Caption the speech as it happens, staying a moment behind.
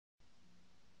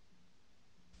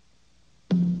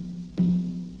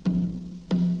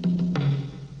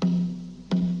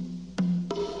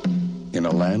In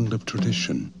a land of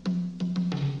tradition,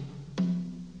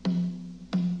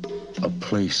 a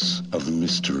place of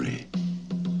mystery,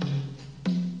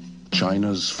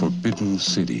 China's forbidden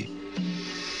city,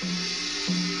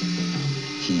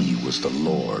 he was the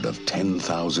Lord of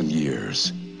 10,000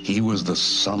 years. He was the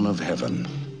Son of Heaven.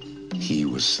 He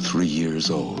was 3 years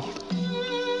old.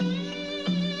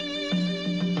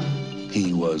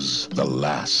 He was the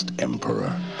last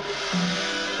emperor.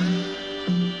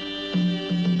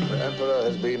 The emperor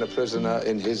has been a prisoner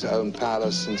in his own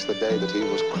palace since the day that he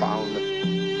was crowned.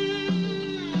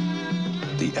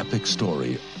 The epic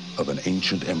story of an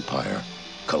ancient empire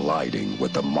colliding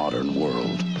with the modern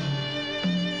world.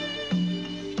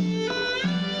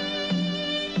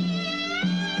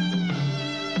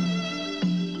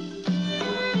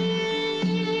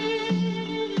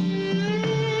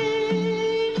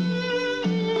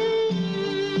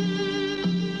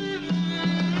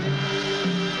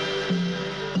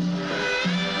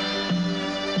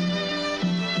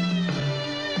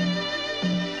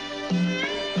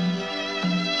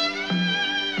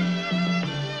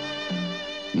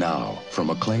 Now,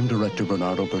 from acclaimed director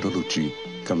Bernardo Bertolucci,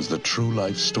 comes the true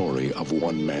life story of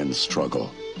one man's struggle.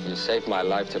 You saved my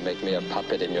life to make me a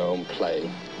puppet in your own play.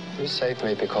 You saved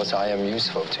me because I am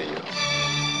useful to you.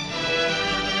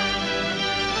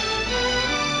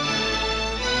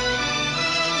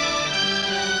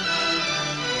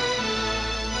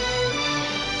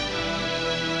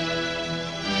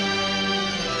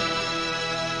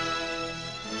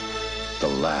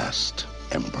 The last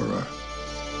emperor.